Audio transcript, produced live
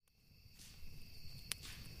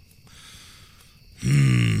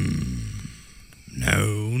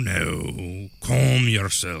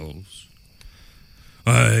yourselves.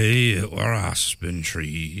 Aye, it were aspen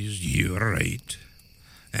trees, you were right.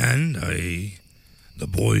 And aye, the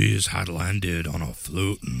boys had landed on a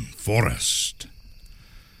floating forest.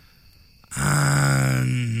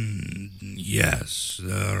 And yes,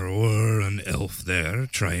 there were an elf there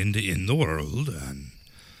trying to end the world, and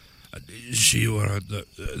she were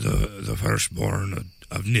the firstborn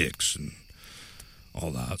of Nyx and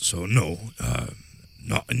all that. So no,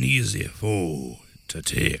 not an easy foe to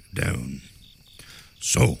take down.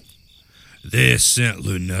 So they sent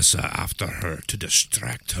Lunessa after her to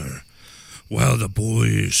distract her, while the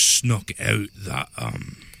boys snuck out that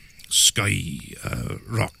sky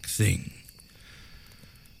rock thing.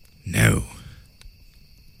 Now,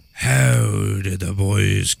 how did the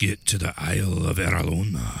boys get to the Isle of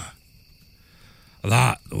Eralona?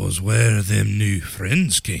 That was where them new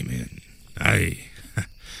friends came in. Aye,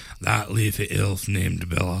 that leafy elf named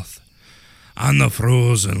Belloth, and the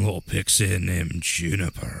frozen little pixie named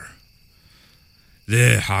Juniper.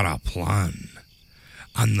 They had a plan,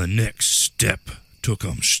 and the next step took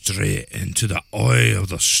 'em straight into the eye of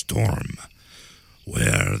the storm,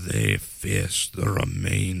 where they faced the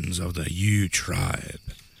remains of the Yew tribe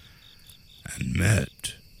and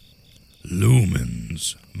met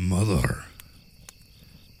Lumen's mother.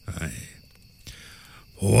 Aye.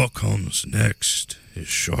 What comes next is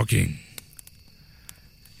shocking.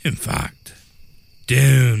 In fact,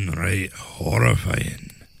 downright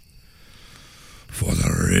horrifying. For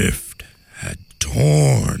the rift had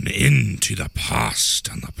torn into the past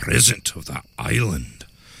and the present of that island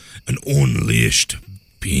and unleashed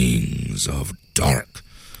beings of dark,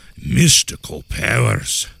 mystical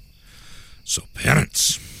powers. So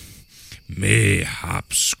parents,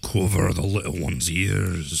 mayhaps cover the little one's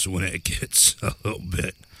ears when it gets a little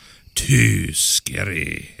bit too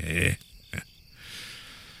scary, eh?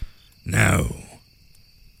 Now,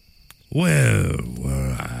 where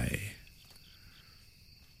were I?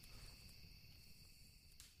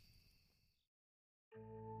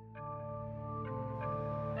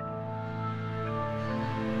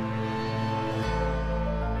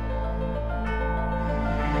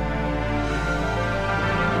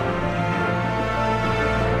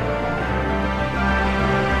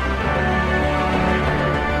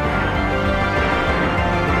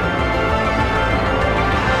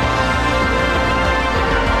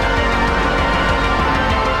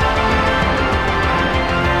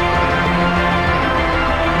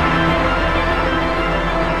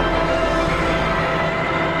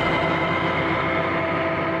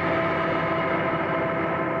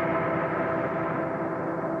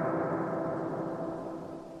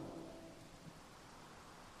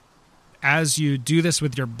 As you do this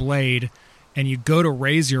with your blade and you go to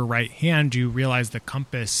raise your right hand, you realize the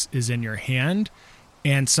compass is in your hand,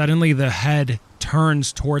 and suddenly the head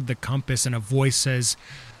turns toward the compass and a voice says,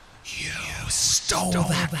 "You stole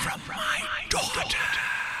that from my daughter."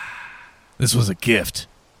 This was a gift.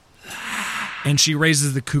 And she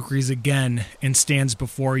raises the kukris again and stands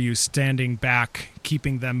before you, standing back,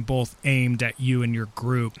 keeping them both aimed at you and your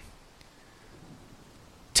group.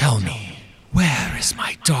 "Tell me, where is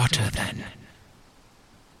my daughter, then?"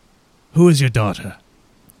 Who is your daughter?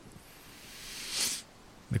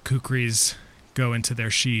 The kukris go into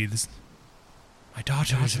their sheaths. "My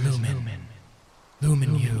daughter is Lumen.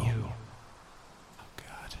 Lumen Yew." Oh,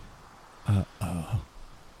 God. Uh-oh.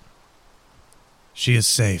 She is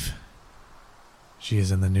safe. She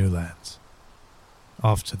is in the New Lands.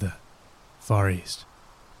 Off to the Far East.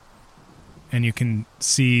 And you can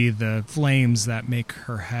see the flames that make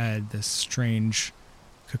her head, this strange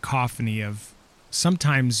cacophony of...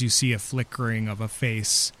 Sometimes you see a flickering of a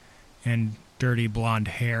face and dirty blonde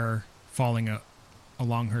hair falling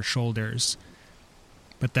along her shoulders.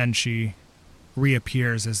 But then she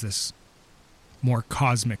reappears as this more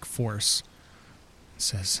cosmic force. It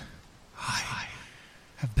says, "I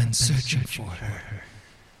have been searching for her.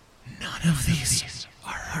 None of these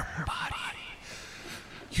are her body.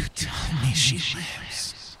 You tell me she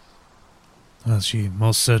lives." Well, she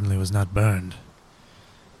most certainly was not burned.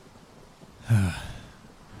 The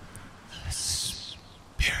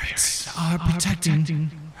spirits are protecting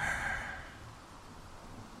her.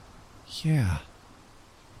 Yeah.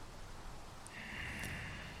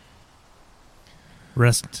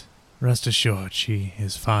 Rest assured, she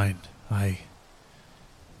is fine. I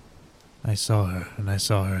saw her, and I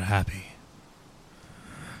saw her happy.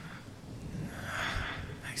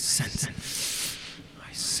 I sense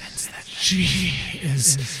that she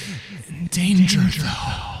is in danger,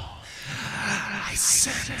 though. I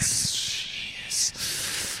sense she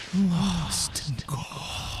is lost in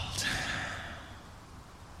gold.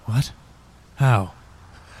 What? How?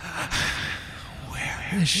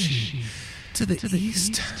 is she? To the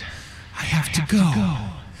east. I have to go.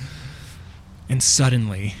 And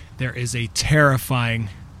suddenly, there is a terrifying...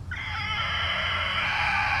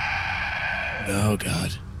 Oh,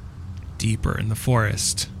 God. Deeper in the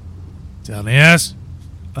forest. Telnius?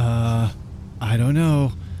 I don't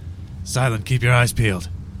know. Silent, keep your eyes peeled.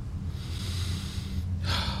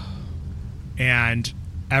 And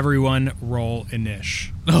everyone roll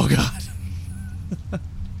Inish. Oh, God.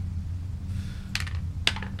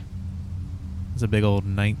 It's a big old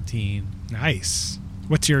 19. Nice.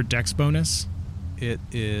 What's your dex bonus? It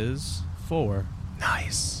is 4.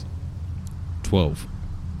 Nice. 12.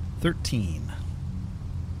 13.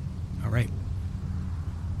 All right.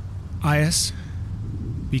 Ias,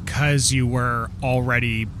 because you were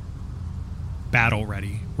already battle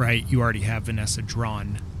ready, right? You already have Vanessa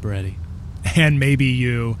drawn. Ready. And maybe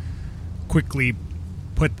you quickly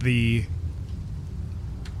put the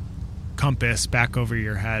compass back over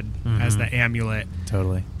your head as the amulet.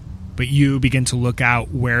 Totally. But you begin to look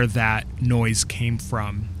out where that noise came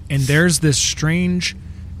from. And there's this strange,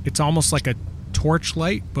 it's almost like a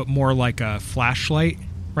torchlight, but more like a flashlight,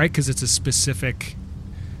 right? Because it's a specific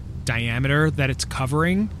diameter that it's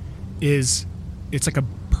covering. It's like a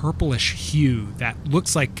purplish hue that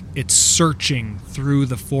looks like it's searching through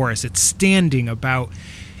the forest. It's standing about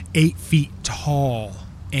 8 feet tall,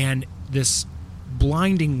 and this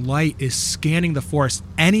blinding light is scanning the forest.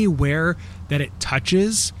 Anywhere that it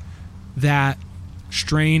touches, that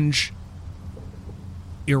strange,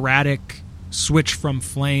 erratic switch from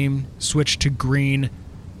flame, switch to green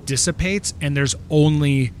dissipates, and there's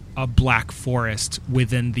only a black forest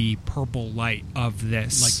within the purple light of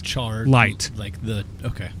this Like charred light. Like the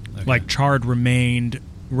okay. Like charred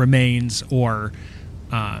remains or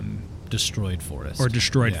destroyed forest.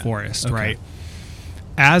 Forest, Okay. right?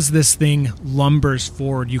 As this thing lumbers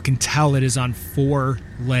forward, you can tell it is on 4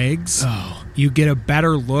 legs. Oh. You get a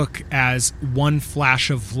better look as one flash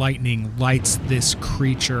of lightning lights this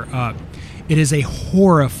creature up. It is a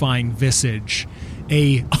horrifying visage,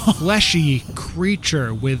 a fleshy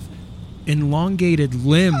creature with elongated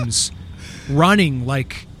limbs running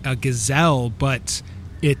like a gazelle, but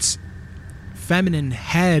its feminine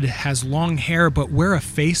head has long hair, but where a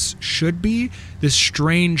face should be, this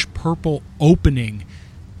strange purple opening,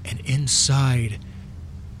 and inside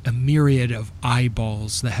a myriad of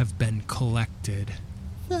eyeballs that have been collected.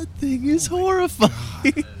 That thing is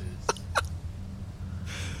horrifying.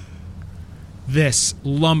 This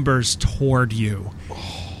lumbers toward you.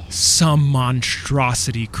 Some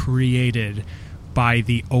monstrosity created by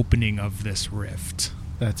the opening of this rift.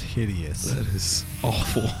 That's hideous. That is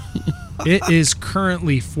awful. It is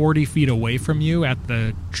currently 40 feet away from you at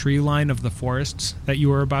the tree line of the forest that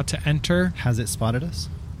you are about to enter. Has it spotted us?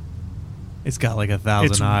 It's got like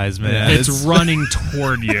 1,000 eyes, man. yeah, It's running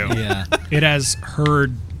toward you. Yeah. It has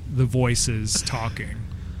heard the voices talking.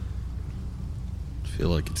 I feel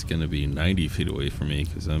like it's going to be 90 feet away from me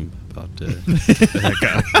because I'm about to get the heck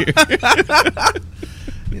out of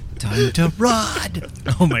here. Time to run.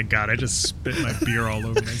 Oh my god, I just spit my beer all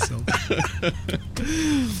over myself.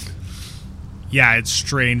 Yeah, it's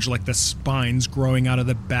strange, like the spines growing out of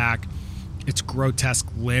the back. Its grotesque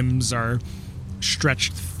limbs are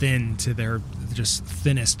stretched thin to their just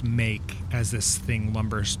thinnest make as this thing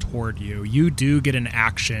lumbers toward you. You do get an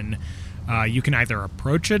action. You can either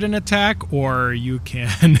approach it and attack, or you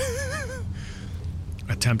can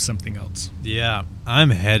attempt something else. Yeah,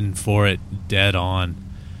 I'm heading for it dead on.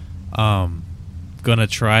 Gonna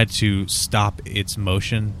try to stop its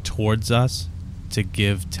motion towards us to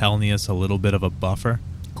give Telnius a little bit of a buffer.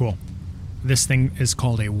 Cool. This thing is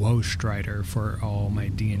called a Woe Strider for all my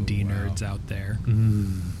D&D nerds out there.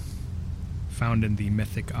 Found in the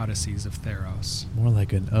Mythic Odysseys of Theros. More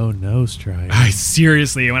like an oh no strike.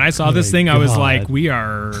 Seriously, when I saw Oh this my thing, I was God. like, we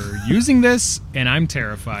are using this, and I'm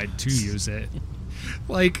terrified to use it.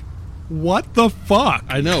 Like, what the fuck?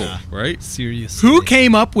 I know, right? Seriously. Who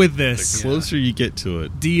came up with The this? closer you get to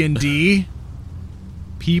it. D&D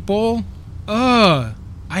people? Ugh,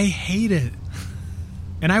 I hate it.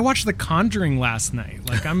 And I watched The Conjuring last night.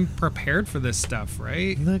 Like, I'm prepared for this stuff,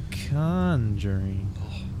 right? The Conjuring.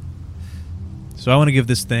 So I want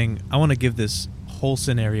to give this whole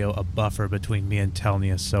scenario a buffer between me and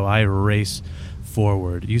Telnius, so I race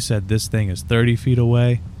forward. You said this thing is 30 feet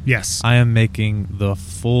away. Yes. I am making the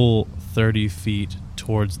full 30 feet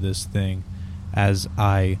towards this thing as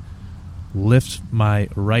I lift my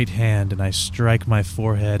right hand and I strike my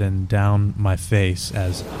forehead and down my face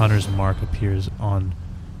as Hunter's mark appears on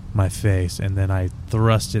my face, and then I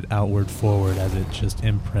thrust it outward forward as it just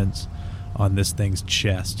imprints on this thing's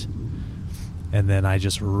chest. And then I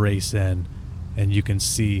just race in and you can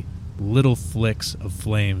see little flicks of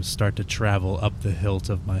flames start to travel up the hilt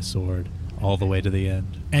of my sword all the way to the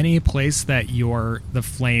end. Any place that the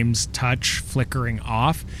flames touch flickering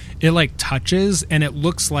off, it like touches and it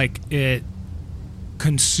looks like it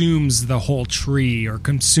consumes the whole tree or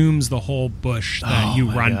consumes the whole bush that you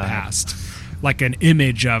run past, like an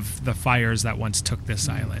image of the fires that once took this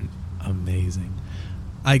island. Amazing.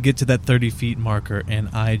 I get to that 30 feet marker and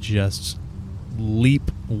I just leap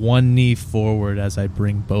one knee forward as I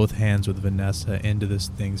bring both hands with Vanessa into this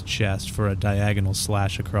thing's chest for a diagonal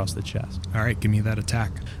slash across the chest. All right, give me that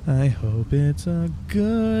attack. I hope it's a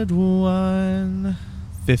good one.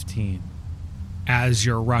 15. As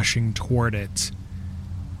you're rushing toward it,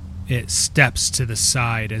 it steps to the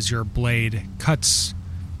side as your blade cuts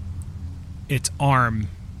its arm,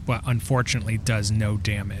 but unfortunately does no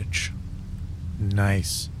damage.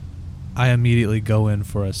 Nice. I immediately go in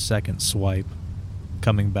for a second swipe,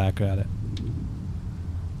 coming back at it.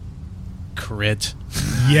 Crit.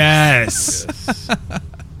 Yes.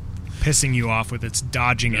 Pissing you off with its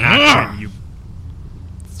dodging action, you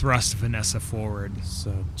thrust Vanessa forward.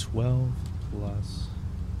 So 12 plus...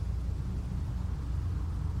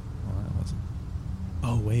 Well, that wasn't...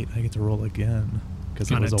 Oh, wait, I get to roll again, because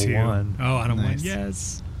it On was a a 2. 1. Oh, on a 1. Nice.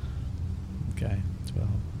 Yes. Okay, 12.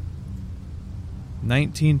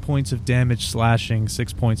 19 points of damage slashing,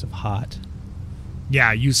 6 points of hot.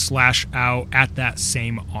 Yeah, you slash out at that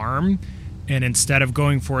same arm, and instead of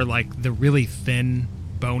going for like the really thin,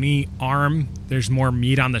 bony arm, there's more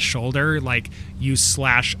meat on the shoulder. Like you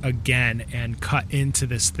slash again and cut into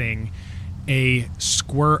this thing. A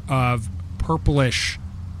squirt of purplish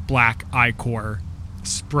black ichor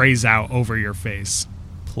sprays out over your face.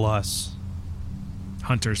 Plus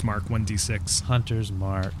Hunter's Mark 1d6. Hunter's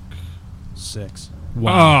Mark 6.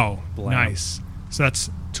 Oh, Blam. nice. So that's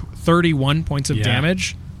 31 points of Yeah.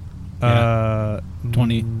 damage.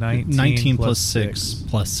 19 plus 6. 6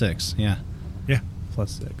 plus 6. Yeah. Yeah.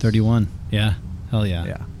 Plus 6. 31. Yeah. Hell yeah.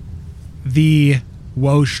 Yeah. The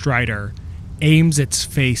Woe Strider aims its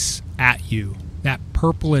face at you. That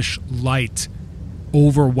purplish light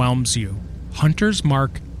overwhelms you. Hunter's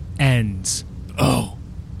Mark ends. Oh.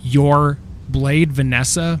 Your blade,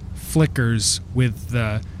 Vanessa, flickers with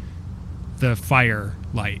the fire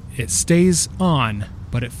light. It stays on,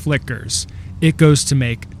 but it flickers. It goes to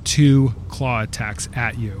make 2 claw attacks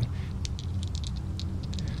at you.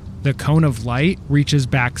 The cone of light reaches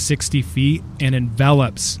back 60 feet and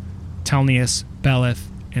envelops Telnius, Belith,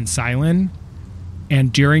 and Silin.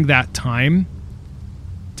 And during that time,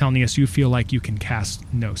 Telnius, you feel like you can cast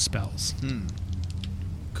no spells.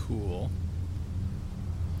 Cool.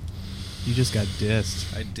 You just got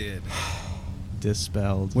dissed. I did.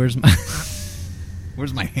 Dispelled. Where's my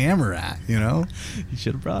hammer at, you know? You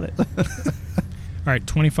should have brought it. All right,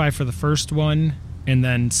 25 for the first one, and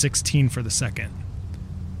then 16 for the second.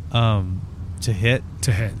 To hit,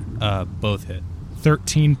 To hit. both hit.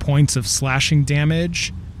 13 points of slashing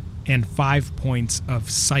damage and 5 points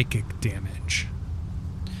of psychic damage.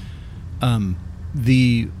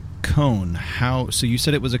 The cone, so you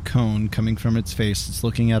said it was a cone coming from its face. It's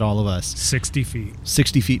looking at all of us. 60 feet.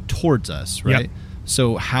 60 feet towards us, right? Yep.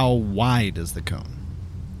 So how wide is the cone?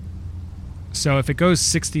 So if it goes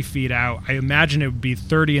 60 feet out, I imagine it would be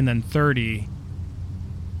 30 and then 30.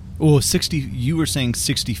 Oh, 60, you were saying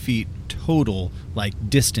 60 feet total, like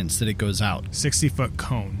distance that it goes out. 60-foot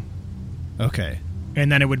cone. Okay.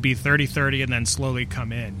 And then it would be 30, 30, and then slowly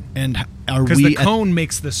come in. And are Because we the cone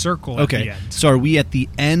makes the circle at the okay? end. So are we at the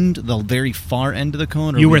end, the very far end of the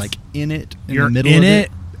cone, or You are we were like in it, in You're the middle in of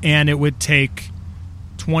it, and it would take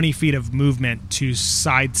 20 feet of movement to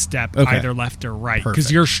sidestep Okay. either left or right. Because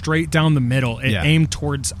Perfect. you're straight down the middle. It Yeah. aimed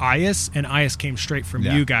towards Ias, and Ias came straight from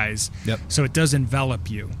Yeah. you guys. Yep. So it does envelop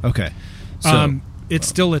you. Okay. So, It's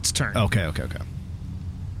still its turn. okay.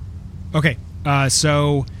 Okay.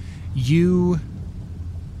 So you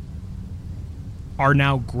are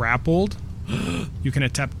now grappled. You can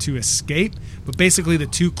attempt to escape, but basically the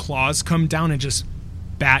 2 claws come down and just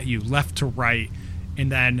bat you left to right,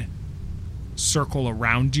 and then circle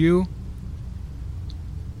around you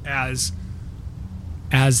as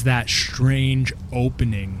that strange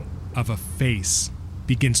opening of a face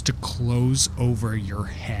begins to close over your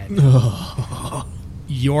head.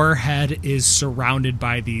 Your head is surrounded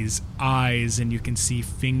by these eyes, and you can see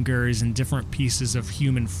fingers and different pieces of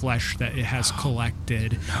human flesh that it has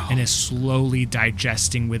collected and is slowly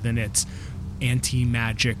digesting within its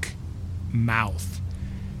anti-magic mouth.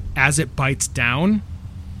 As it bites down,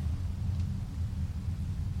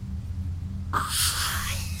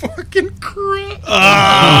 fucking crit.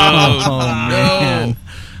 Oh man.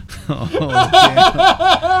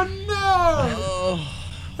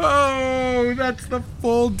 Oh, that's the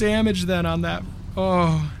full damage then on that.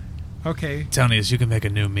 Oh, okay. Telnius, you can make a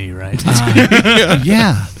new me, right?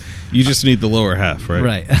 Yeah. You just need the lower half, right?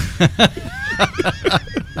 Right.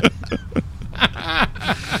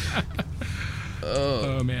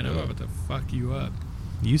 Oh man, I'm about to fuck you up.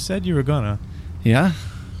 You said you were gonna. Yeah.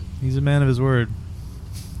 He's a man of his word.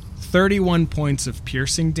 31 points of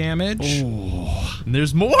piercing damage, And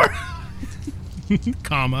there's more.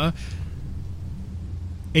 comma,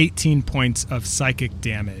 18 points of psychic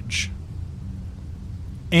damage.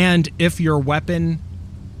 And if your weapon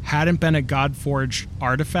hadn't been a Godforged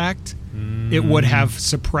artifact, it would have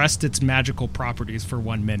suppressed its magical properties for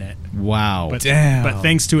 1 minute. Wow. But, Damn. but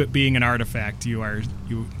thanks to it being an artifact,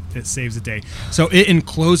 it saves the day. So it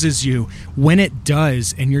encloses you. When it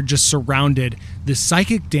does, and you're just surrounded, the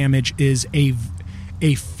psychic damage is a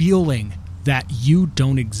feeling that you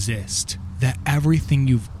don't exist, that everything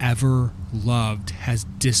you've ever loved has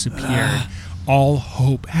disappeared. All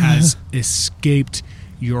hope has escaped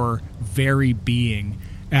your very being.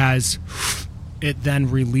 As it then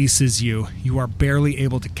releases you, you are barely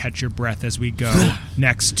able to catch your breath as we go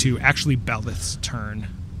next to actually Belith's turn.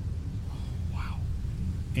 Wow.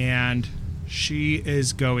 And she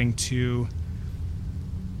is going to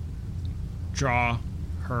draw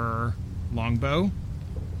her longbow.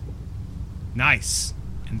 Nice.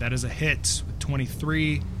 And that is a hit with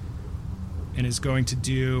 23 and is going to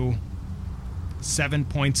do 7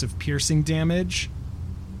 points of piercing damage.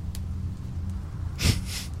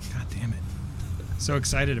 God damn it. So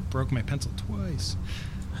excited it broke my pencil twice.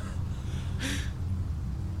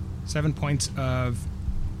 7 points of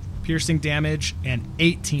piercing damage and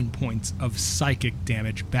 18 points of psychic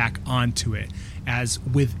damage back onto it, as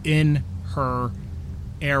within her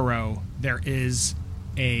arrow there is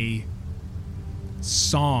a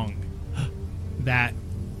song that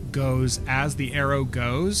goes as the arrow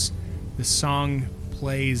goes. The song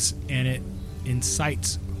plays and it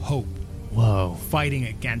incites hope. Whoa. Fighting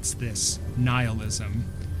against this nihilism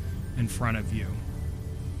in front of you.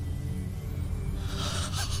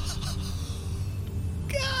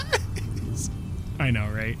 Guys. I know,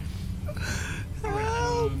 right?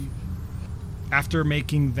 After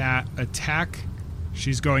making that attack,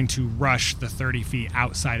 she's going to rush the 30 feet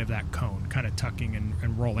outside of that cone, kind of tucking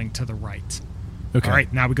and rolling to the right. Okay. All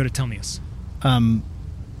right, now we go to Telnius. All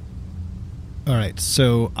right,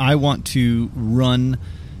 so I want to run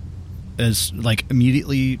as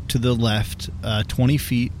immediately to the left, 20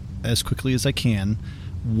 feet as quickly as I can.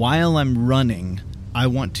 While I'm running, I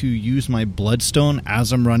want to use my bloodstone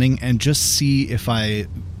as I'm running and just see if I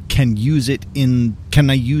can use it can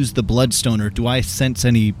I use the bloodstone, or do I sense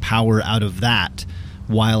any power out of that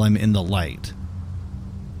while I'm in the light?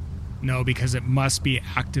 No, because it must be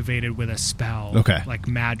activated with a spell. Okay. Like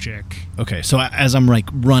magic. Okay, so as I'm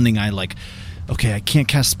running, okay, I can't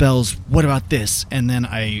cast spells. What about this? And then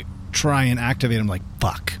I try and activate. I'm like,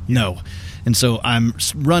 fuck, no. And so I'm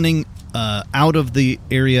running out of the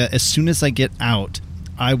area. As soon as I get out,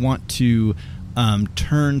 I want to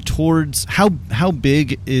turn towards. How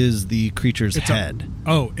big is the creature's head?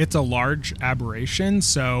 It's a large aberration.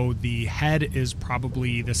 So the head is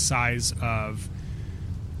probably the size of.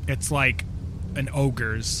 It's like an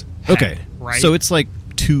ogre's head. Okay, right? So it's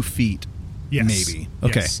 2 feet. Yes. Maybe.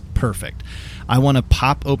 Okay, Yes. perfect. I want to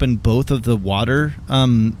pop open both of the water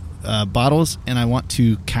bottles, and I want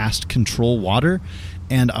to cast Control Water,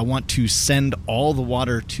 and I want to send all the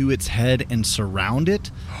water to its head and surround it,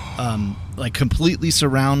 completely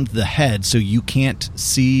surround the head so you can't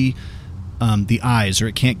see the eyes, or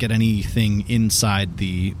it can't get anything inside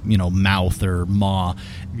the mouth or maw.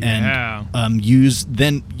 Yeah. And use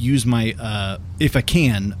my if I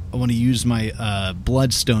can, I want to use my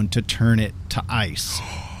bloodstone to turn it to ice.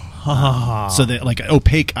 So that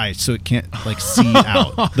opaque ice, so it can't see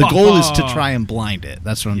out. The goal is to try and blind it.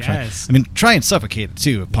 That's what I'm trying. I mean, try and suffocate it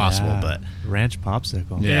too, if possible. Yeah. But Ranch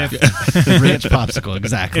popsicle. yeah, ranch popsicle,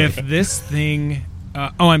 exactly. If this thing,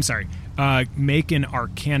 I'm sorry. Make an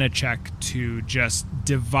Arcana check to just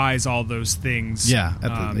devise all those things.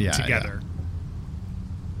 Together.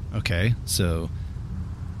 Okay, so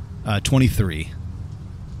 23.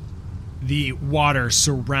 The water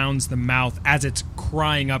surrounds the mouth as it's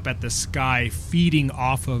crying up at the sky, feeding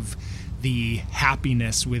off of the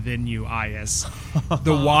happiness within you, Ias.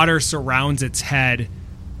 The water surrounds its head,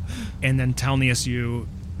 and then Telnius,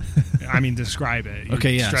 describe it. You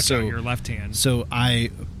Okay, yeah. Stretch out your left hand. So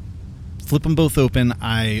I flip them both open.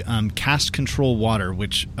 I cast Control Water,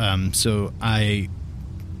 which so I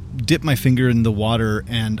dip my finger in the water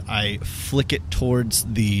and I flick it towards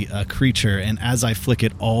the creature, and as I flick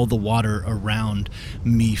it, all the water around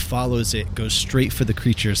me follows it, goes straight for the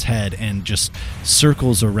creature's head, and just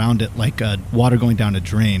circles around it like water going down a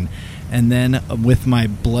drain. And then with my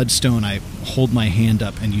bloodstone, I hold my hand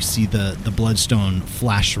up, and you see the bloodstone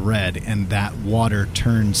flash red, and that water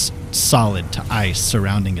turns solid to ice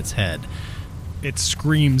surrounding its head. Its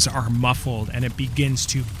screams are muffled, and it begins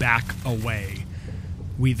to back away.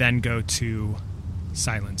 We then go to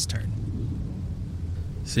Silent's turn.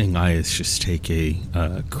 Seeing Ayas just take a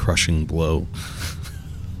crushing blow,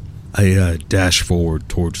 I dash forward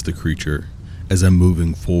towards the creature. As I'm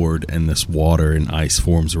moving forward and this water and ice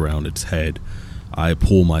forms around its head, I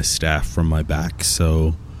pull my staff from my back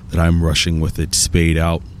so that I'm rushing with its spade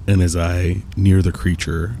out. And as I near the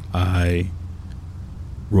creature, I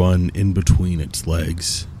run in between its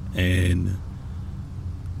legs and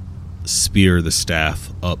spear the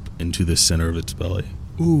staff up into the center of its belly.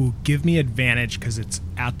 Ooh, give me advantage because it's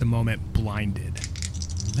at the moment blinded.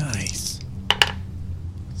 Nice.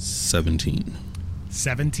 17.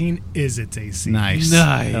 17 is its AC. Nice.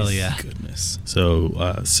 Hell yeah. Goodness.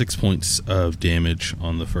 So 6 points of damage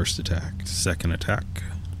on the first attack. Second attack.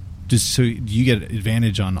 Just so you get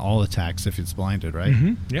advantage on all attacks if it's blinded, right?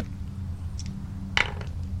 Mm-hmm. Yep.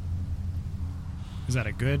 Is that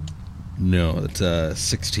a good? No, it's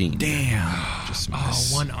 16. Damn. Just Oh,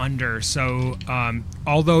 miss. one under. So,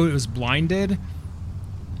 although it was blinded,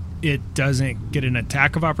 it doesn't get an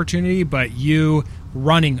attack of opportunity, but you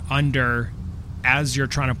running under as you're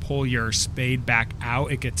trying to pull your spade back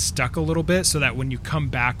out, it gets stuck a little bit so that when you come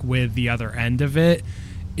back with the other end of it,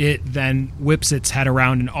 it then whips its head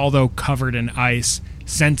around and, although covered in ice,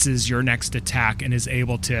 senses your next attack and is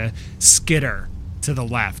able to skitter to the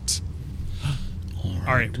left.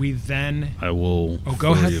 All right, we then... I will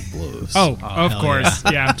go flurry ahead. of blows. Oh, Oh, of hell course.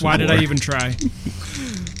 Yeah, why did I Lord. even try?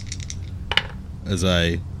 As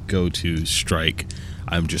I go to strike,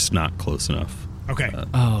 I'm just not close enough. Okay.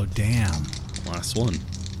 Oh, damn. Last one.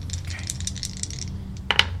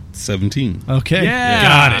 17. Okay.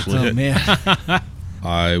 Yeah. Got it. Oh, man.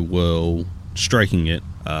 I will, striking it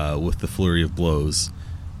with the flurry of blows,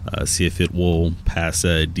 see if it will pass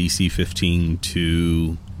a DC 15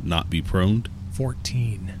 to not be proned.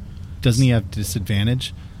 14. Doesn't he have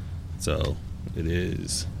disadvantage? So it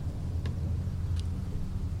is.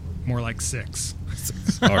 More like 6.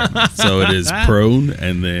 All right. So it is prone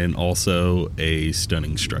and then also a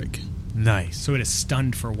stunning strike. Nice. So it is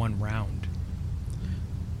stunned for 1 round.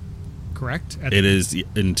 Correct? It is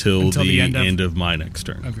until the end end of of my next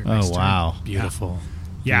turn. your Oh, next turn. wow. Beautiful.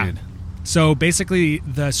 Yeah. Dude. So basically,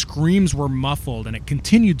 the screams were muffled, and it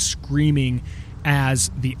continued screaming as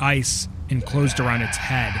the ice enclosed around its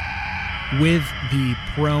head. With the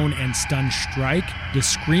prone and stunned strike, the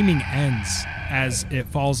screaming ends as it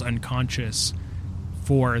falls unconscious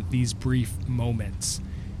for these brief moments.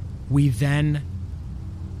 We then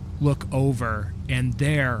look over, and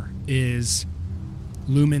there is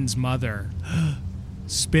Lumen's mother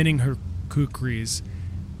spinning her kukris,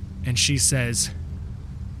 and she says,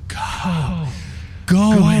 Go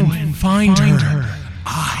and find her.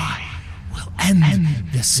 I will end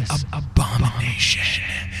this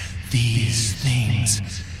abomination. These things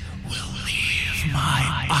will leave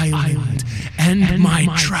my island and my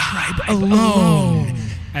tribe alone.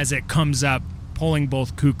 As it comes up, pulling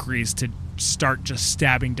both kukris to start just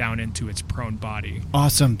stabbing down into its prone body.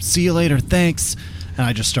 Awesome. See you later. Thanks. And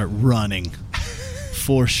I just start running.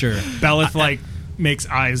 For sure. Belith, makes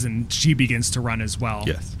eyes, and she begins to run as well.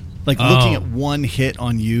 Yes. Looking at one hit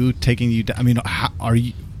on you, taking you down. I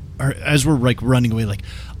mean, as we're running away,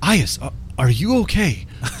 Ayas, are you okay?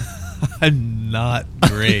 I'm not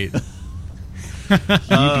great.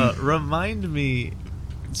 Remind me.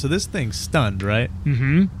 So this thing's stunned, right?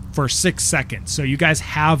 Mm-hmm. For 6 seconds. So you guys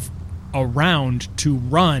have a round to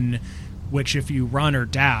run, which if you run or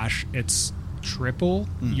dash, it's triple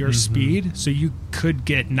your speed. So you could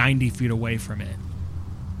get 90 feet away from it.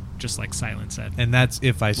 Just like Silent said. And that's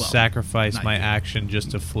if I sacrifice not my yet. action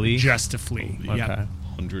just to flee? Just to flee. Okay. Yep.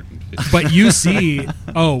 150. But you see...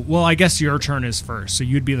 Oh, well, I guess your turn is first. So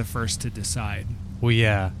you'd be the first to decide. Well,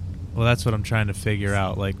 yeah. Well, that's what I'm trying to figure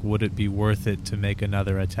out. Would it be worth it to make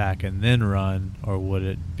another attack and then run, or would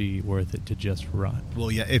it be worth it to just run?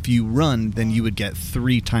 Well, yeah, if you run, then you would get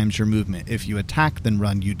 3 times your movement. If you attack, then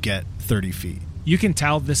run, you'd get 30 feet. You can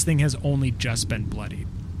tell this thing has only just been bloodied.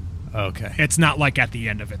 Okay. It's not like at the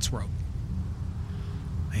end of its rope.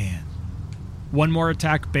 Man. One more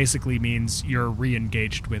attack basically means you're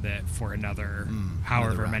re-engaged with it for another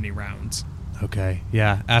however round. many rounds. Okay.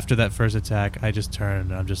 Yeah. After that first attack, I just turn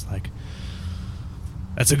and I'm just like,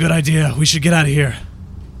 That's a good idea. We should get out of here.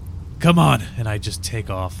 Come on. And I just take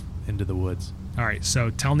off into the woods. All right, so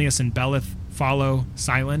Telnius and Belith follow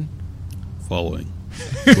Silent. Following.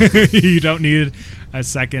 You don't need a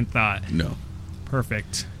second thought. No.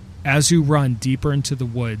 Perfect. As you run deeper into the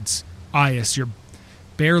woods, Ias, you're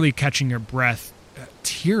barely catching your breath.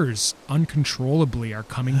 Tears uncontrollably are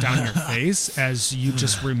coming down your face as you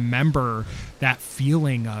just remember that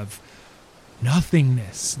feeling of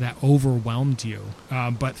nothingness that overwhelmed you.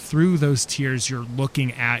 But through those tears, you're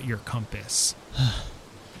looking at your compass.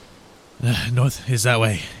 North is that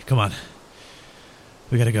way. Come on.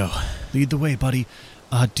 We gotta go. Lead the way, buddy.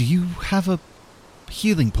 Do you have a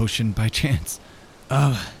healing potion by chance?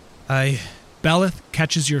 Belith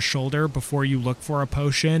catches your shoulder before you look for a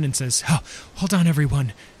potion and says, "Oh, hold on,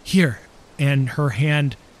 everyone. Here." And her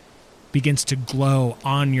hand begins to glow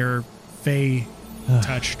on your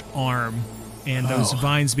Fey-touched arm. And those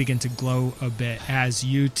vines begin to glow a bit as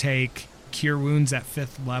you take Cure Wounds at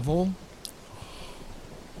 5th level.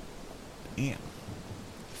 Damn.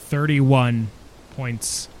 31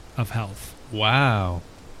 points of health. Wow.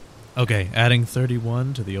 Okay, adding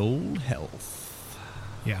 31 to the old health.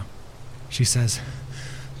 Yeah. She says,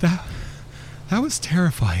 that was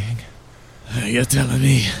terrifying. You're telling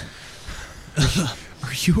me?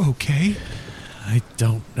 Are you okay? I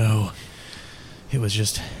don't know. It was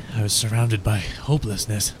just, I was surrounded by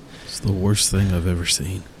hopelessness. It's the worst thing I've ever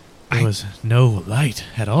seen. There was no light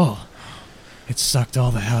at all. It sucked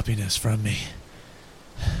all the happiness from me.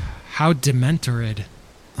 How dementorid.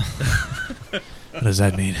 What does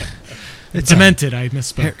that mean? It's demented, I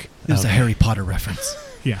misspoke. It was a Okay. Harry Potter reference.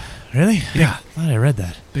 Yeah, Really? Yeah. I thought I read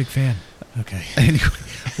that. big fan. Okay. Anyway,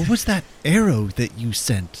 what was that arrow that you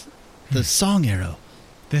sent? The song arrow.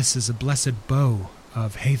 This is a blessed bow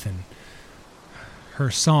of Hathan. Her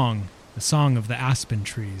song, the song of the aspen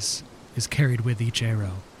trees, is carried with each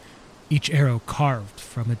arrow. Each arrow carved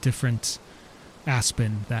from a different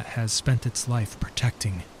aspen that has spent its life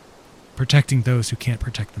protecting those who can't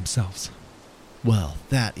protect themselves. Well,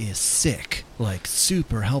 that is sick. Like,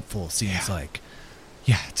 super helpful, seems Yeah. like.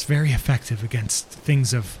 Yeah, it's very effective against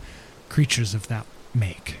creatures of that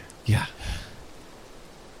make. Yeah.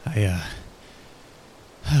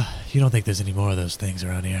 You don't think there's any more of those things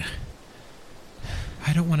around here?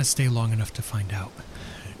 I don't want to stay long enough to find out.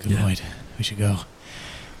 Good Yeah. point. We should go.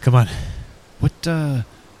 Come on.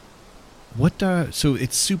 So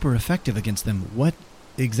it's super effective against them. What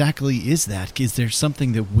exactly is that? Is there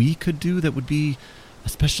something that we could do that would be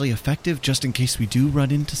especially effective just in case we do run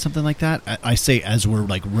into something like that? I say as we're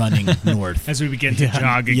like running north. As we begin to Yeah.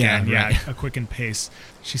 jog again, Yeah, right. a quickened pace.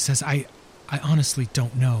 She says, I honestly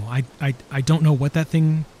don't know. I don't know what that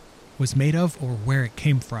thing was made of or where it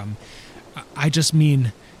came from. I just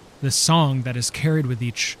mean the song that is carried with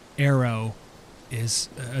each arrow is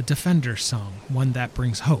a defender song, one that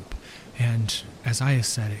brings hope. And as Aya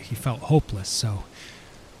said, he felt hopeless, so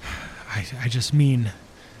I just mean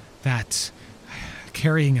that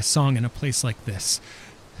carrying a song in a place like this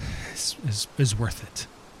is worth it.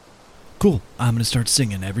 Cool. I'm going to start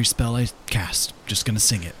singing every spell I cast. Just going to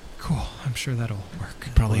sing it. Cool. I'm sure that'll work.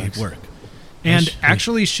 Probably Works. work. And Yes.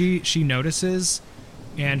 actually, she notices,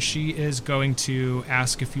 and she is going to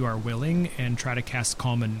ask if you are willing and try to cast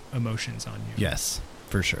Calm Emotions on you. Yes,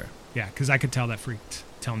 for sure. Yeah, because I could tell that freaked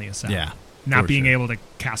Telnius out. Yeah. Not for being sure. able to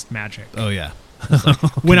cast magic. Oh, yeah.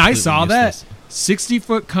 When I completely saw useless. that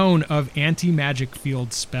 60-foot cone of anti-magic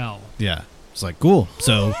field spell. Yeah. It's like, cool.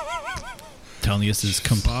 So, Telnius is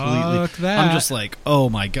completely... Fuck that. I'm just like, oh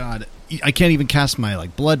my god. I can't even cast my,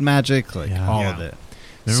 like, blood magic, like, Yeah. all Yeah. of it.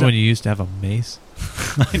 Remember So- when you used to have a mace?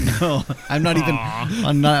 I know. I'm not even... Aw.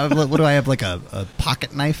 I'm not, what do I have, like, a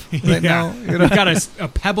pocket knife right now? You know? We've got a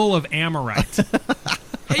pebble of Amorite.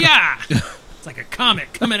 Yeah! It's like a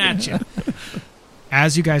comet coming at you.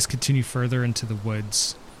 As you guys continue further into the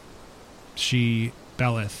woods,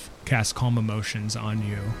 Belith, casts Calm Emotions on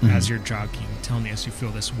you as you're jogging, telling us you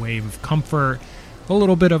feel this wave of comfort, a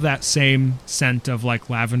little bit of that same scent of like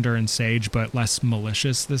lavender and sage, but less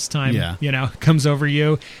malicious this time. Yeah. Comes over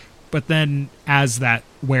you. But then as that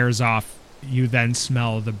wears off, you then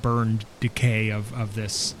smell the burned decay of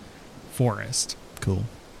this forest. Cool.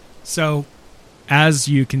 So, as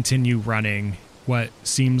you continue running what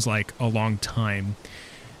seems like a long time,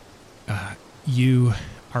 you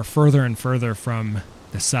are further and further from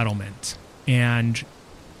the settlement, and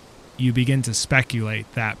you begin to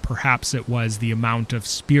speculate that perhaps it was the amount of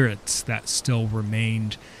spirits that still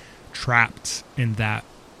remained trapped in that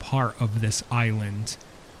part of this island.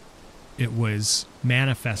 It was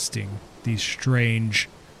manifesting these strange,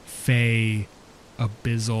 fey,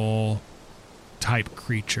 abyssal type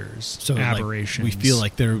creatures, So aberrations. we feel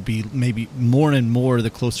like there would be maybe more and more the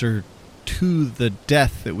closer to the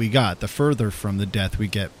death that we got, the further from the death we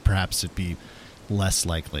get, perhaps it'd be less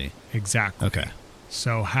likely. Exactly. Okay.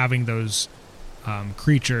 So having those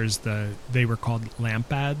creatures, they were called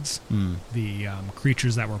lampads, the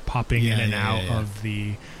creatures that were popping in and out of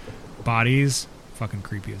the bodies. Fucking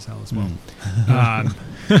creepy as hell as well.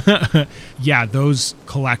 Yeah, those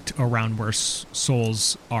collect around where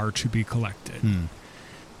souls are to be collected.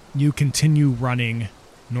 You continue running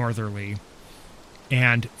northerly,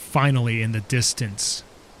 and finally in the distance,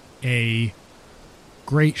 a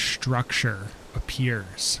great structure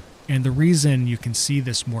appears. And the reason you can see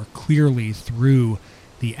this more clearly through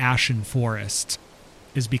the ashen forest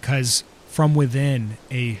is because from within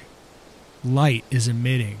a light is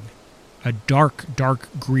emitting. A dark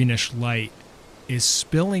greenish light is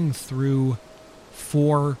spilling through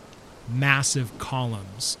 4 massive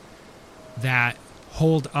columns that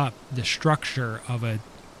hold up the structure of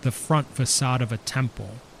the front facade of a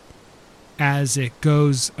temple. As it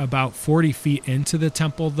goes about 40 feet into the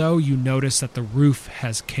temple, though, you notice that the roof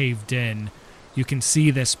has caved in. You can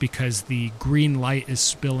see this because the green light is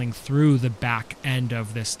spilling through the back end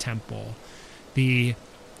of this temple. The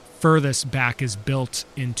furthest back is built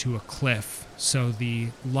into a cliff, so the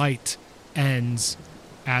light ends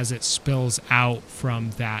as it spills out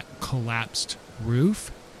from that collapsed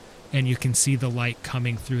roof, and you can see the light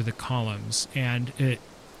coming through the columns, and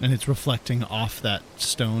it's reflecting off that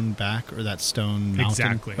stone back or that stone mountain?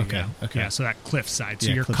 Exactly. Okay. Yeah. Okay. Yeah, so that cliff side. So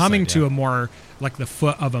Yeah, you're cliff coming side, to yeah. a more like the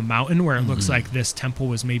foot of a mountain where it looks like this temple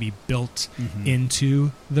was maybe built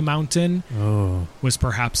into the mountain, was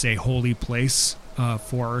perhaps a holy place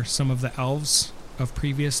for some of the elves of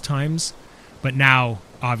previous times, but now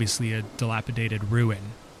obviously a dilapidated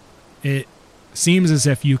ruin. It seems as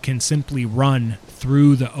if you can simply run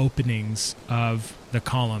through the openings of the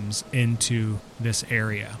columns into this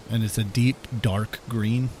area. And it's a deep, dark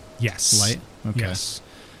green Yes. light? Okay. Yes.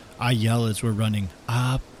 I yell as we're running,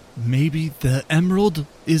 maybe the emerald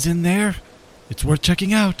is in there? It's worth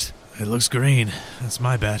checking out. It looks green. That's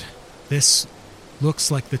my bet. This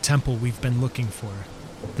looks like the temple we've been looking for.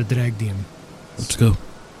 The Dragdium. Let's go.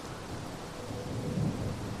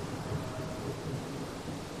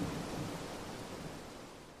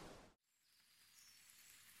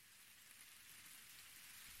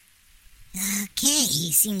 Okay,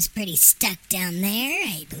 he seems pretty stuck down there.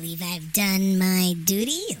 I believe I've done my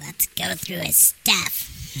duty. Let's go through his stuff.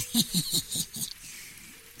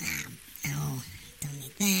 Oh, don't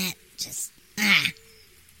need that. Just,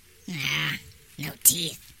 no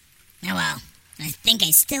teeth. Oh well, I think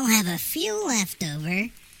I still have a few left over.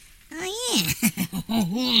 Oh yeah.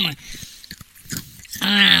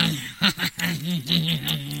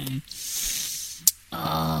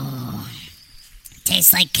 Oh,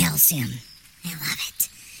 tastes like calcium. I love it.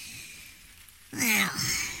 Wow.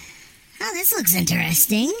 Oh, this looks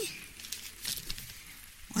interesting.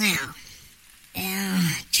 Wow.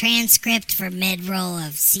 Transcript for mid-roll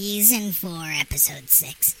of Season 4, Episode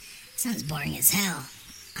 6. Sounds boring as hell.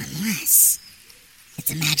 Unless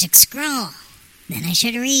it's a magic scroll. Then I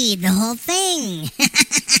should read the whole thing.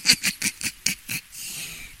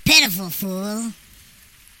 Pitiful fool.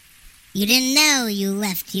 You didn't know you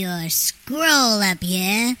left your scroll up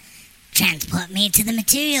here. Transport me to the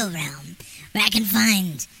material realm, where I can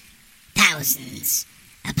find thousands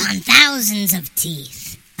upon thousands of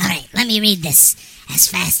teeth. Alright, let me read this as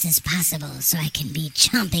fast as possible so I can be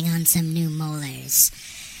chomping on some new molars.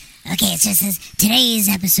 Okay, it just says, today's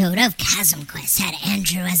episode of Chasm Quest had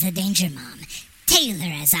Andrew as the Danger Mom,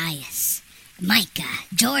 Taylor as Ias, Micah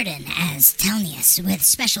Jordan as Telnius, with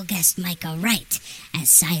special guest Micah Wright as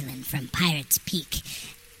Silent from Pirate's Peak,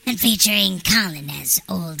 and featuring Colin as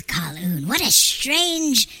Old Kaloon. What a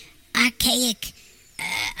strange, archaic,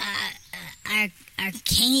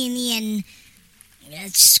 Arcanian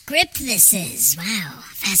script this is. Wow,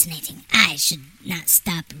 fascinating. I should not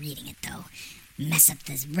stop reading it, though. Mess up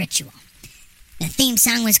this ritual. The theme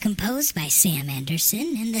song was composed by Sam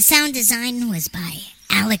Anderson, and the sound design was by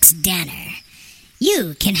Alex Danner.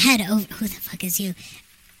 You can head over... Who the fuck is you?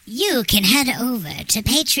 You can head over to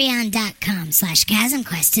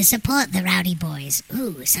patreon.com/ChasmQuest to support the Rowdy Boys.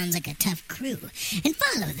 Ooh, sounds like a tough crew. And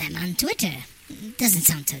follow them on Twitter. Doesn't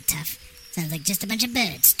sound so tough. Sounds like just a bunch of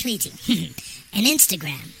birds tweeting. And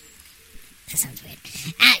Instagram. That sounds weird.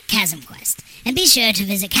 At ChasmQuest. And be sure to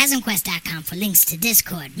visit ChasmQuest.com for links to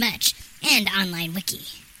Discord, merch, and online wiki.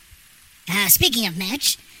 Speaking of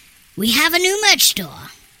merch, we have a new merch store.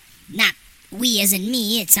 Not we as in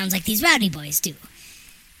me, it sounds like these Rowdy Boys do.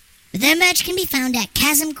 But their merch can be found at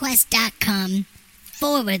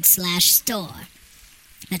ChasmQuest.com/store.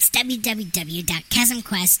 That's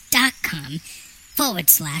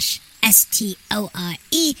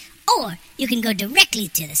www.chasmquest.com/STORE, or you can go directly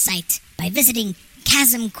to the site by visiting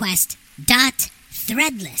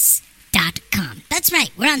chasmquest.threadless.com. That's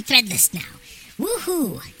right, we're on Threadless now.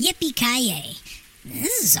 Woohoo! Yippee-ki-yay.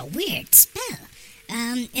 This is a weird spell.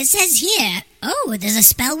 It says here, there's a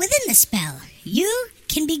spell within the spell. You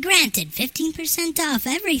can be granted 15% off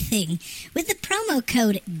everything with the promo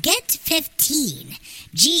code GET15,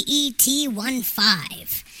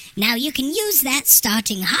 GET15. Now you can use that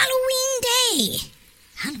starting Halloween Day.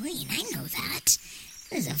 Halloween, I know that.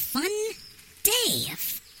 It was a fun day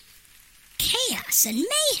of chaos and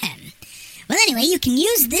mayhem. Well, anyway, you can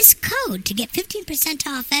use this code to get 15%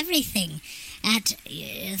 off everything at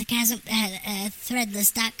the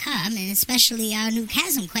Threadless.com, and especially our new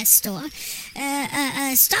Chasm Quest store,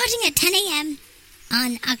 starting at 10 a.m.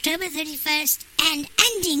 on October 31st and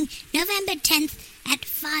ending November 10th at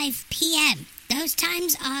 5 p.m. Those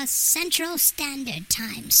times are Central Standard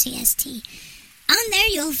Time, CST. On there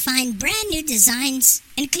you'll find brand new designs,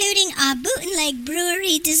 including our Boot and Leg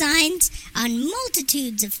Brewery designs on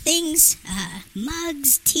multitudes of things,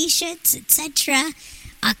 mugs, t-shirts, etc.,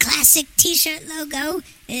 our classic t-shirt logo,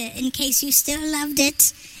 in case you still loved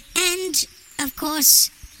it, and, of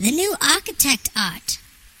course, the new architect art.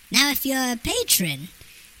 Now, if you're a patron,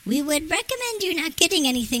 we would recommend you not getting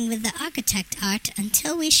anything with the architect art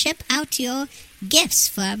until we ship out your gifts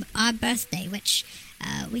for our birthday, which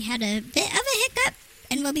we had a bit of a hiccup,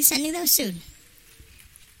 and we'll be sending those soon.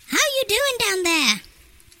 How you doing down there?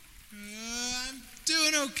 I'm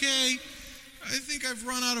doing okay. I think I've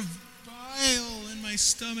run out of bile in my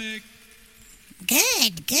stomach.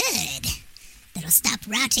 Good. That'll stop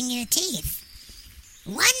rotting your teeth.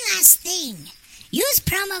 One last thing. Use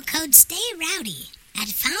promo code STAYROWDY at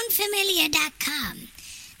foundfamiliar.com.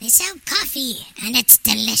 They sell coffee, and it's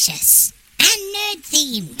delicious. And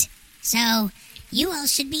nerd-themed. So, you all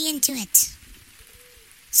should be into it.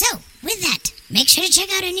 So, with that, make sure to check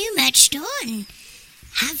out our new merch store and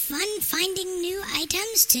have fun finding new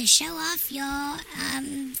items to show off your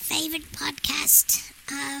favorite podcast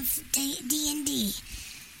of D&D.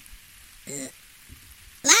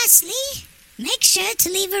 Lastly, make sure to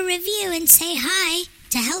leave a review and say hi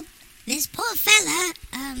to help this poor fella,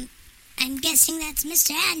 I'm guessing that's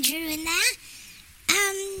Mr. Andrew in there,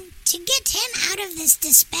 to get him out of this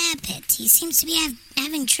despair pit. He seems to be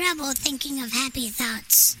having trouble thinking of happy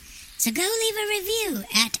thoughts. So go leave a review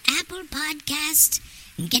at Apple Podcast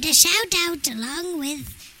and get a shout out along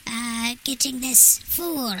with getting this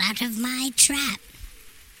fool out of my trap.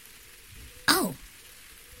 Oh,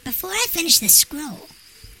 before I finish the scroll,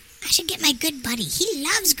 I should get my good buddy. He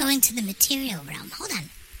loves going to the material realm. Hold on,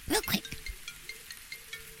 real quick.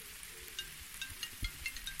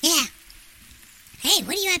 Yeah. Hey,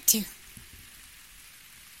 what are you up to?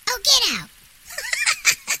 Oh, get out.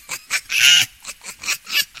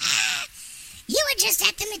 You were just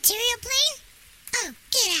at the material plane? Oh,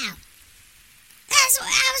 get out. I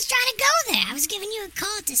was trying to go there. I was giving you a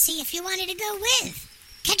call to see if you wanted to go with.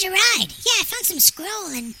 Catch a ride. Yeah, I found some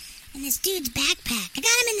scroll in this dude's backpack. I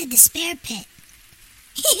got him in the despair pit.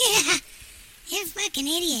 Yeah, you're a fucking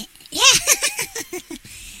idiot. Yeah.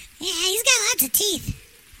 Yeah, he's got lots of teeth.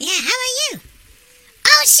 Yeah, how about you?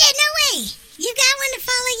 Oh, shit, no way. You got one to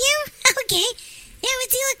follow you? Okay. Yeah,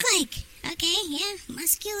 what's he look like? Okay, yeah,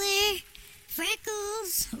 muscular,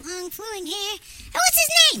 freckles, long flowing hair. Oh, what's his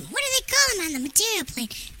name? What do they call him on the material plane?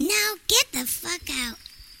 Now, get the fuck out.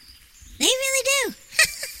 They really do.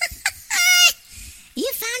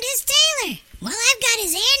 You found his tailor. Well, I've got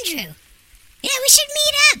his Andrew. Yeah, we should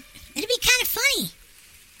meet up. It'd be kind of funny.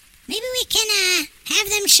 Maybe we can have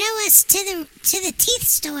them show us to the teeth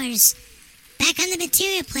stores back on the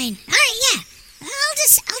material plane. All right, yeah. I'll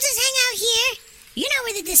just hang out here. You know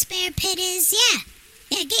where the despair pit is. Yeah,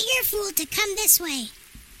 get your fool to come this way.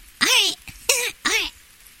 All right. All right.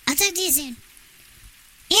 I'll talk to you soon.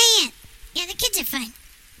 Yeah, the kids are fine.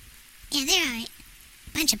 Yeah, they're all right.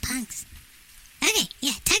 Bunch of punks. Okay,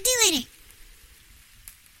 yeah, talk to you later.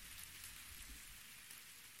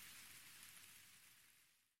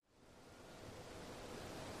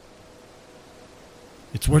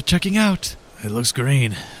 It's worth checking out. It looks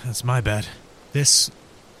green. That's my bet. This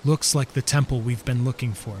looks like the temple we've been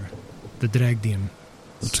looking for, the Dregdium.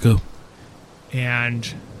 Let's go.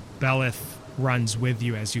 And Belith runs with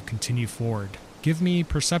you as you continue forward. Give me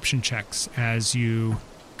perception checks as you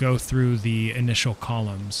go through the initial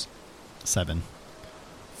columns. 7.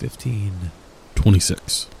 15.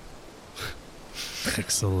 26.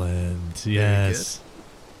 Excellent. Yes.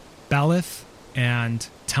 Belith and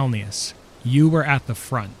Telnius, you were at the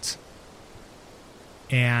front.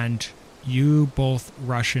 and you both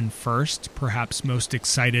rush in first, perhaps most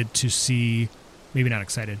excited to see, maybe not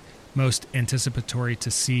excited, most anticipatory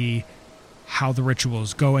to see how the ritual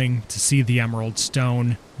is going, to see the Emerald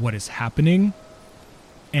Stone, what is happening.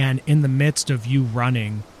 And in the midst of you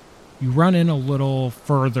running, you run in a little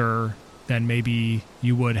further than maybe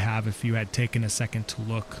you would have if you had taken a second to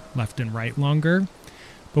look left and right longer.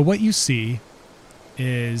 But what you see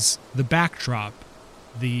is the backdrop,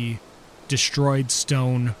 the destroyed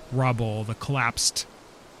stone rubble, the collapsed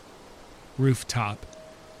rooftop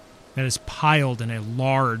that is piled in a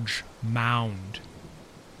large mound.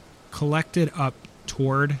 Collected up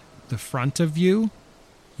toward the front of you,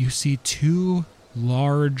 you see two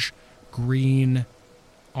large green,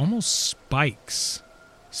 almost spikes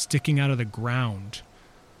sticking out of the ground,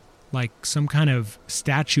 like some kind of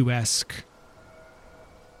statuesque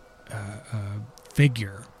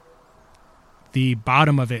figure. The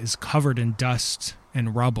bottom of it is covered in dust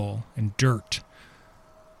and rubble and dirt.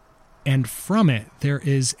 And from it, there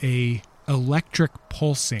is a electric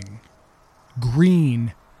pulsing,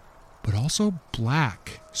 green, but also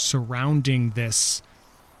black, surrounding this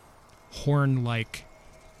horn-like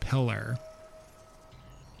pillar.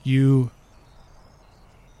 You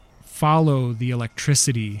follow the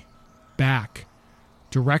electricity back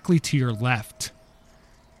directly to your left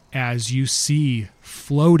as you see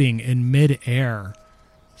floating in mid-air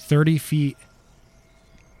 30 feet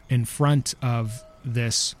in front of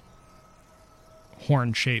this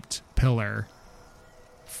horn-shaped pillar,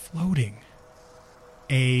 floating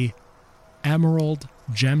a emerald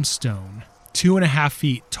gemstone, 2.5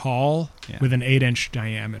 feet tall, with an 8-inch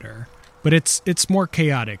diameter. But it's more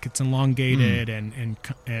chaotic. It's elongated and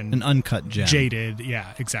an uncut gem. Jaded.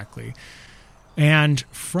 Yeah, exactly. And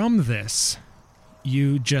from this,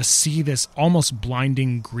 you just see this almost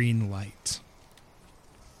blinding green light.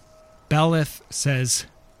 Belith says,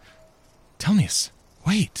 Telnius,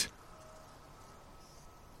 wait.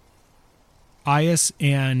 Ias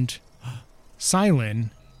and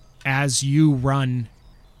Silent, as you run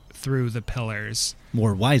through the pillars,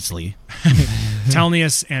 more wisely,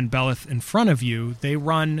 Telnius and Belith in front of you, they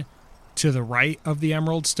run to the right of the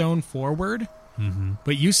Emerald Stone forward,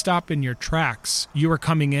 but you stop in your tracks. You are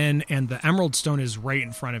coming in, and the Emerald Stone is right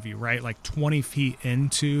in front of you, right? Like 20 feet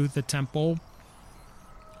into the temple.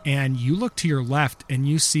 And you look to your left, and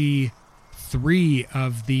you see 3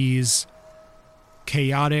 of these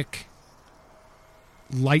chaotic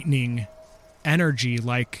lightning energy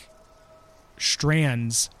like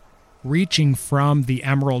strands reaching from the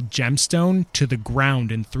emerald gemstone to the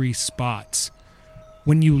ground in 3 spots.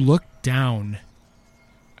 When you look down,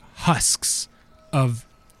 husks of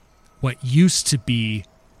what used to be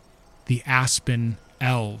the Aspen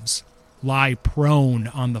elves lie prone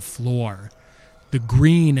on the floor, the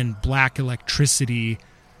green and black electricity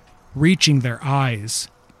reaching their eyes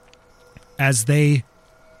as they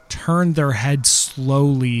turn their heads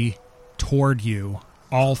slowly toward you,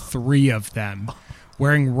 all 3 of them,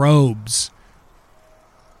 wearing robes.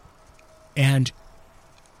 And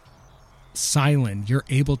Silent, you're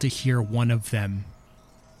able to hear one of them.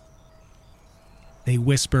 They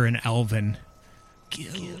whisper in Elven,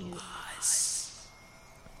 "Kill us."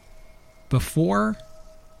 Before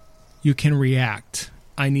you can react,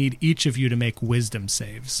 I need each of you to make wisdom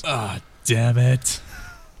saves. Ah, damn it.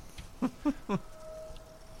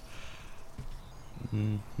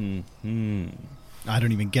 I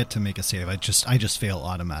don't even get to make a save. I just fail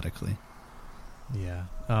automatically. Yeah.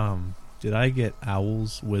 Did I get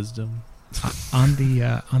Owl's wisdom? On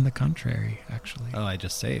the contrary, actually. Oh, I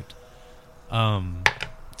just saved.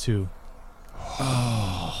 2.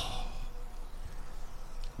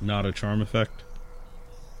 Not a charm effect?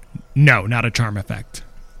 No, not a charm effect.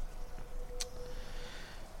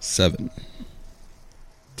 7.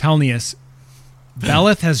 Telnius,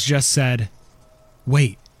 Belith has just said,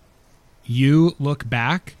 wait. You look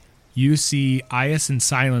back, you see Ias and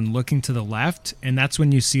Silent looking to the left, and that's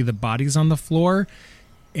when you see the bodies on the floor,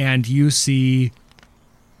 and you see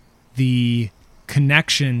the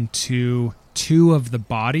connection to 2 of the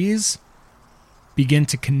bodies begin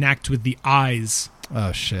to connect with the eyes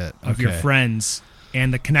Oh, shit. of your Okay. friends,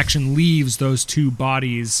 and the connection leaves those 2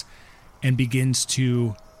 bodies and begins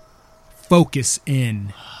to focus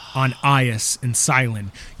in on Ias and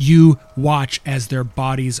Silent. You watch as their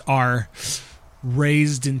bodies are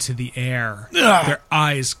raised into the air, their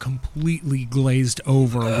eyes completely glazed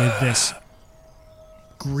over with this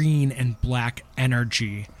green and black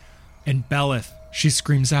energy. And Belith, she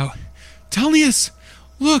screams out, "Telnius,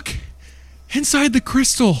 look! Inside the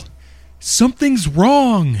crystal! Something's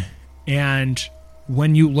wrong!" And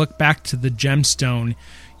when you look back to the gemstone,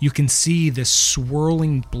 You can see this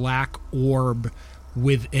swirling black orb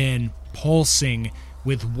within, pulsing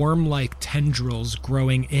with worm-like tendrils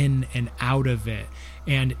growing in and out of it,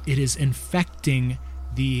 and it is infecting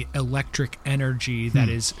the electric energy that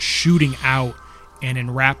is shooting out and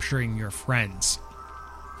enrapturing your friends.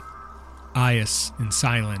 Aias and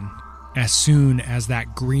Silent, as soon as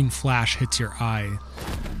that green flash hits your eye,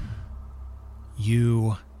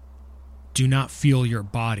 you do not feel your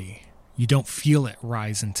body. You don't feel it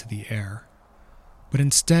rise into the air. But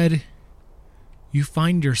instead, you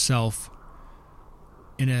find yourself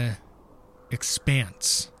in a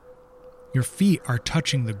expanse. Your feet are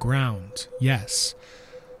touching the ground, yes,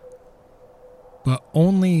 but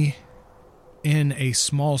only in a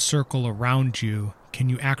small circle around you can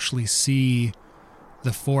you actually see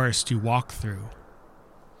the forest you walk through.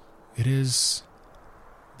 It is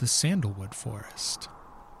the Sandalwood Forest.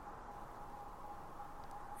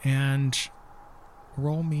 And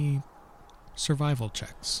roll me survival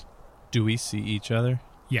checks. Do we see each other?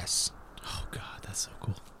 Yes. Oh, God, that's so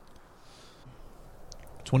cool.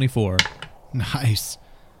 24. Nice.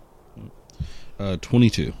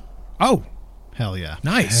 22. Oh, Hell yeah.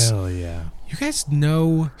 nice. Hell yeah. You guys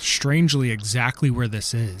know, strangely, exactly where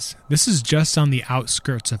this is. This is just on the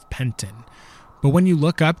outskirts of Penton. But when you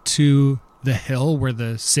look up to the hill where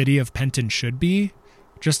the city of Penton should be,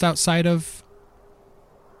 just outside of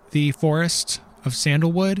the forest of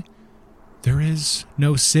Sandalwood, there is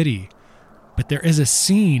no city. But there is a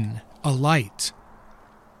scene, a light.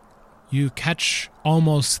 You catch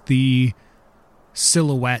almost the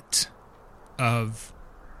silhouette of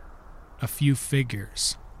a few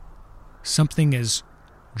figures. Something is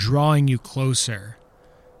drawing you closer,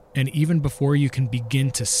 and even before you can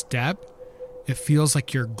begin to step, it feels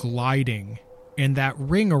like you're gliding, and that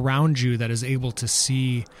ring around you that is able to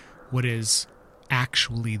see what is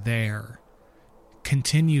actually there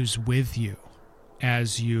continues with you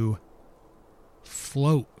as you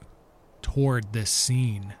float toward this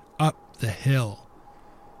scene, up the hill,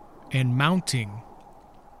 and mounting,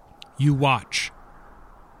 you watch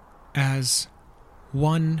as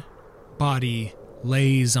one body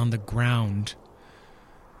lays on the ground.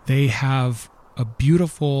 They have a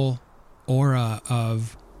beautiful aura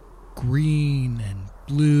of green and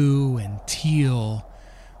blue and teal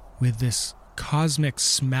with this cosmic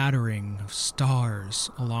smattering of stars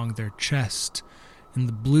along their chest, and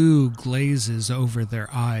the blue glazes over their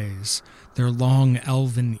eyes, their long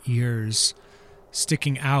elven ears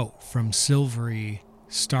sticking out from silvery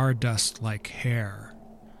stardust-like hair.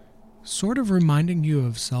 Sort of reminding you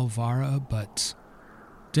of Selvarra, but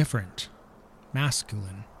different,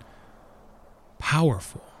 masculine,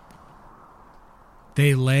 powerful.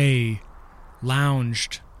 They lay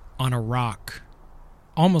lounged on a rock,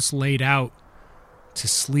 almost laid out to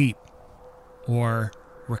sleep or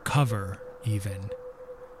recover even.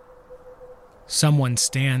 Someone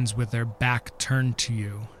stands with their back turned to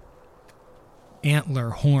you, antler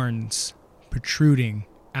horns protruding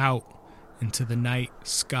out into the night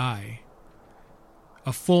sky.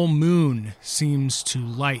 A full moon seems to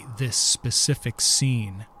light this specific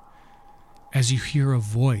scene as you hear a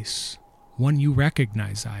voice, one you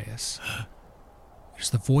recognize, Aias. It's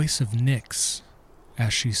the voice of Nyx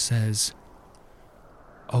as she says,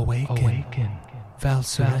 Awaken, Val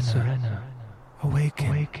Serena.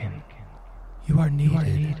 Awaken. You are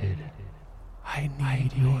needed. I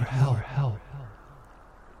need your help.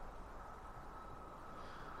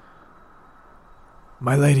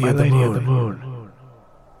 My lady of the moon.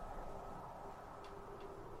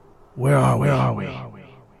 Where are we?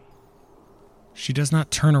 She does not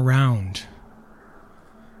turn around,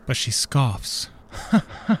 but she scoffs.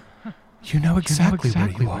 You know exactly where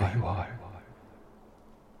you are.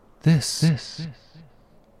 This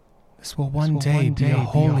will one day be a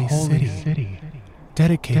holy city,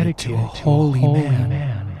 dedicated to a holy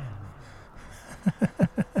man.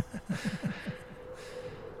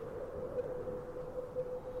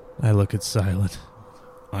 I look at Silent.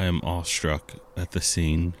 I am awestruck at the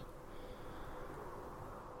scene.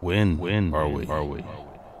 When are we?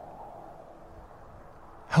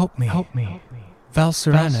 Help me. Val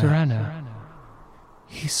Serena.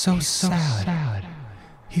 He's so sad.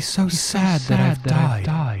 He's so sad that I've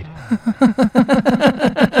died.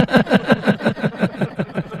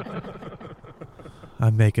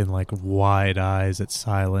 I'm making like wide eyes at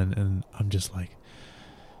Silent, and I'm just like,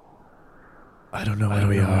 I don't know where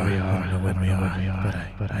we are. I don't know when we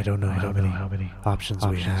are, but I don't know how many options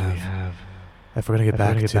we have. If we're gonna get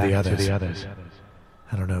back to the others,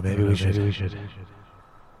 I don't know. Maybe we should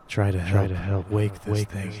try to help wake this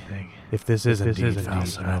thing. If this isn't Val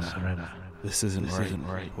Serena. This isn't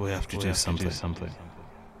right. We have to do something.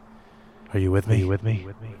 Are you with me?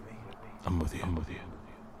 I'm with you.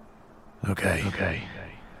 Okay.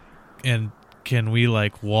 And can we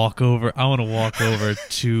walk over? I want to walk over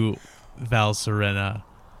to Val Serena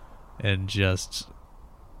and just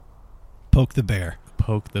Poke the bear.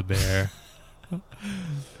 poke the bear.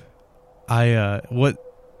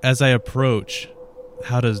 As I approach,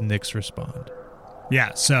 how does Nyx respond?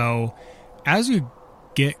 Yeah, so as you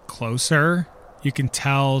get closer, you can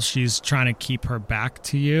tell she's trying to keep her back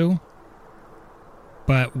to you.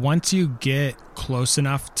 But once you get close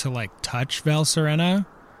enough to touch Val Serena,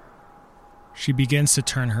 she begins to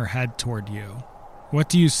turn her head toward you. What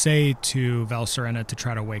do you say to Val Serena to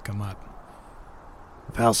try to wake him up?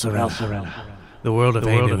 Val Serena. The world of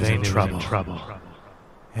Anu is in trouble.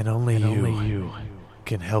 And only you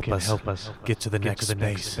can help us get to the next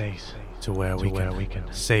space to where we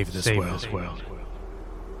can save this world.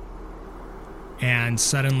 And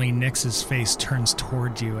suddenly Nyx's face turns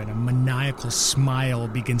toward you and a maniacal smile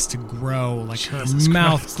begins to grow, her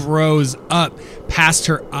mouth grows up past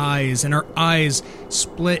her eyes, and her eyes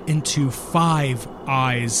split into 5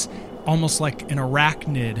 eyes, almost like an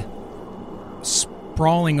arachnid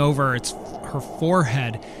sprawling over her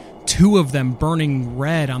forehead, 2 of them burning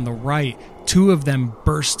red on the right, 2 of them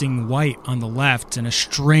bursting white on the left, and a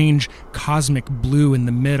strange cosmic blue in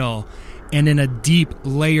the middle. And in a deep,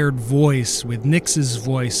 layered voice with Nyx's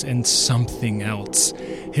voice and something else,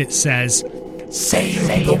 it says,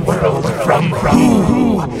 Save the world from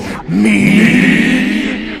who?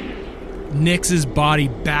 Me! Nyx's body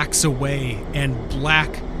backs away and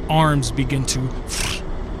black arms begin to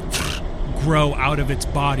grow out of its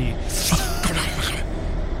body.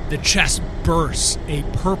 The chest bursts. A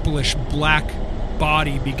purplish black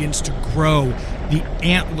body begins to grow. The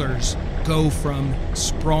antlers go from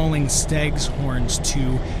sprawling stag's horns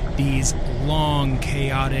to these long,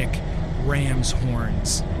 chaotic ram's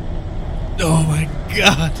horns. Oh my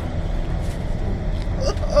god!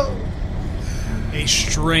 A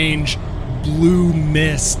strange blue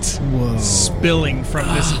mist spilling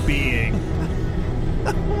from this being.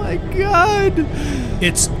 Oh my god!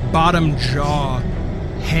 Its bottom jaw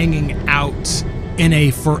hanging out in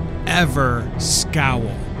a forever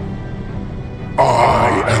scowl.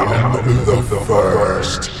 I am the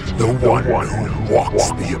first, the one who walks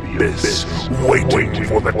the abyss, waiting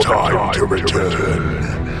for the time to return.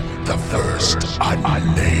 The first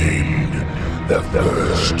unnamed, the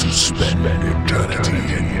first to spend eternity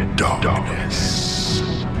in darkness.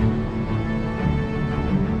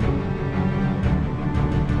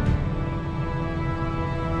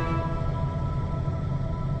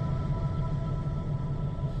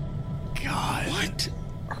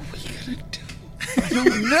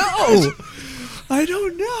 I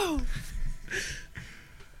don't know.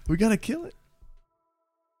 We gotta kill it.